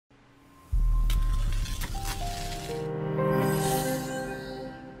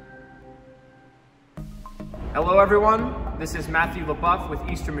Hello everyone, this is Matthew LeBoeuf with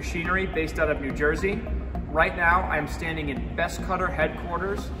Eastern Machinery based out of New Jersey. Right now I'm standing in BesCutter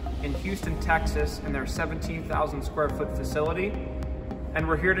headquarters in Houston, Texas in their 17,000 square foot facility. And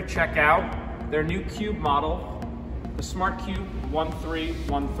we're here to check out their new cube model, the SmartCube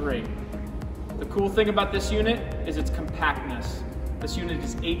 1313. The cool thing about this unit is its compactness. This unit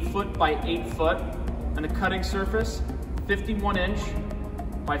is 8 foot by 8 foot and the cutting surface 51 inch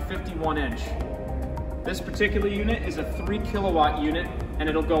by 51 inch. This particular unit is a 3 kilowatt unit and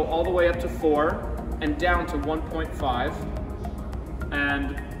it'll go all the way up to 4 and down to 1.5.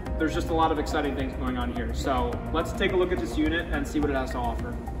 And there's just a lot of exciting things going on here. So let's take a look at this unit and see what it has to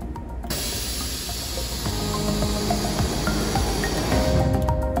offer.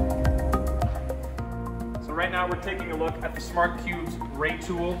 So right now we're taking a look at the SmartCube's Ray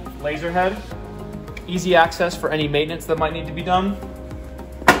Tool laser head. Easy access for any maintenance that might need to be done.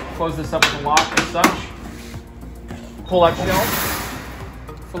 Close this up with a lock and such. Pull out shelf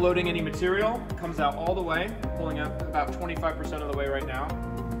for loading any material. It comes out all the way, pulling out about 25% of the way right now.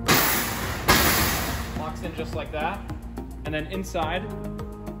 Locks in just like that. And then inside,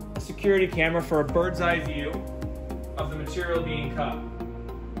 a security camera for a bird's eye view of the material being cut.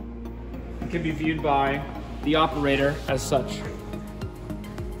 It can be viewed by the operator as such.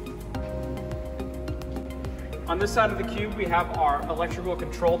 On this side of the cube, we have our electrical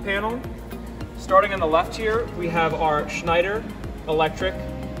control panel. Starting on the left here, we have our Schneider electric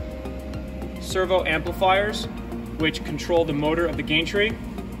servo amplifiers, which control the motor of the gain tree,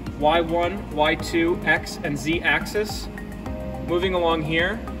 Y1, Y2, X, and Z axis. Moving along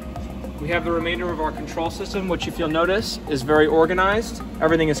here, we have the remainder of our control system, which if you'll notice is very organized.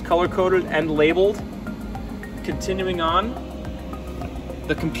 Everything is color-coded and labeled. Continuing on,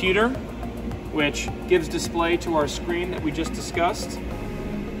 the computer, which gives display to our screen that we just discussed.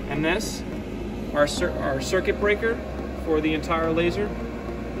 And this, our circuit breaker for the entire laser.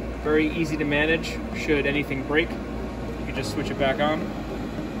 Very easy to manage should anything break. You can just switch it back on.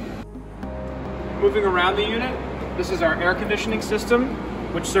 Moving around the unit, this is our air conditioning system,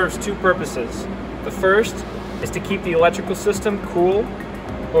 which serves two purposes. The first is to keep the electrical system cool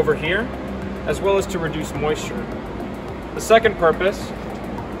over here, as well as to reduce moisture. The second purpose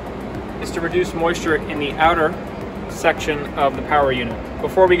is to reduce moisture in the outer section of the power unit.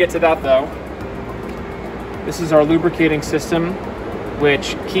 Before we get to that though, this is our lubricating system,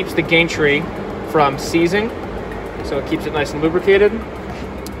 which keeps the gain tree from seizing, so it keeps it nice and lubricated.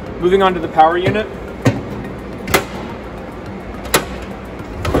 Moving on to the power unit.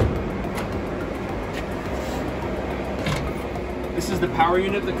 This is the power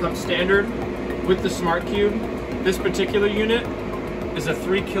unit that comes standard with the SmartCube. This particular unit is a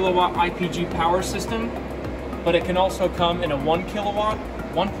 3 kilowatt IPG power system, but it can also come in a 1 kilowatt,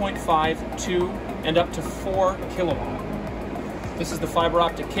 1.5, 2, and up to 4 kilowatt. This is the fiber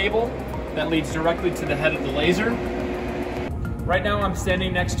optic cable that leads directly to the head of the laser. Right now I'm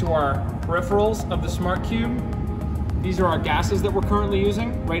standing next to our peripherals of the SmartCube. These are our gases that we're currently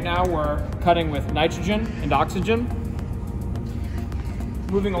using. Right now we're cutting with nitrogen and oxygen.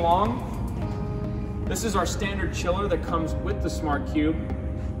 Moving along, this is our standard chiller that comes with the SmartCube.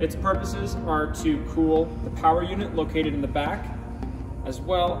 Its purposes are to cool the power unit located in the back, as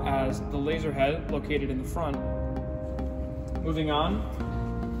well as the laser head located in the front. Moving on,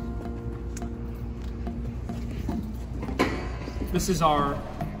 this is our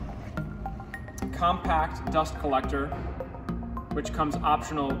compact dust collector, which comes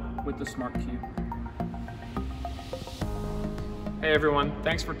optional with the SmartCube. Hey everyone,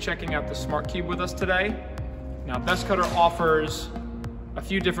 thanks for checking out the SmartCube with us today. Now BesCutter offers a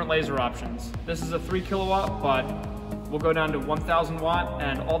few different laser options. This is a 3 kilowatt, but we'll go down to 1000 watt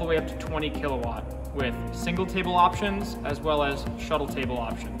and all the way up to 20 kilowatt with single table options as well as shuttle table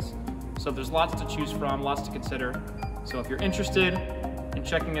options. So there's lots to choose from, lots to consider. So if you're interested in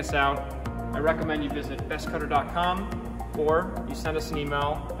checking us out, I recommend you visit BesCutter.com or you send us an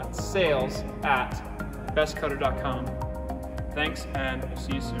email at sales@BesCutter.com. Thanks, and we'll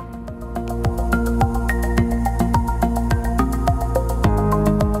see you soon.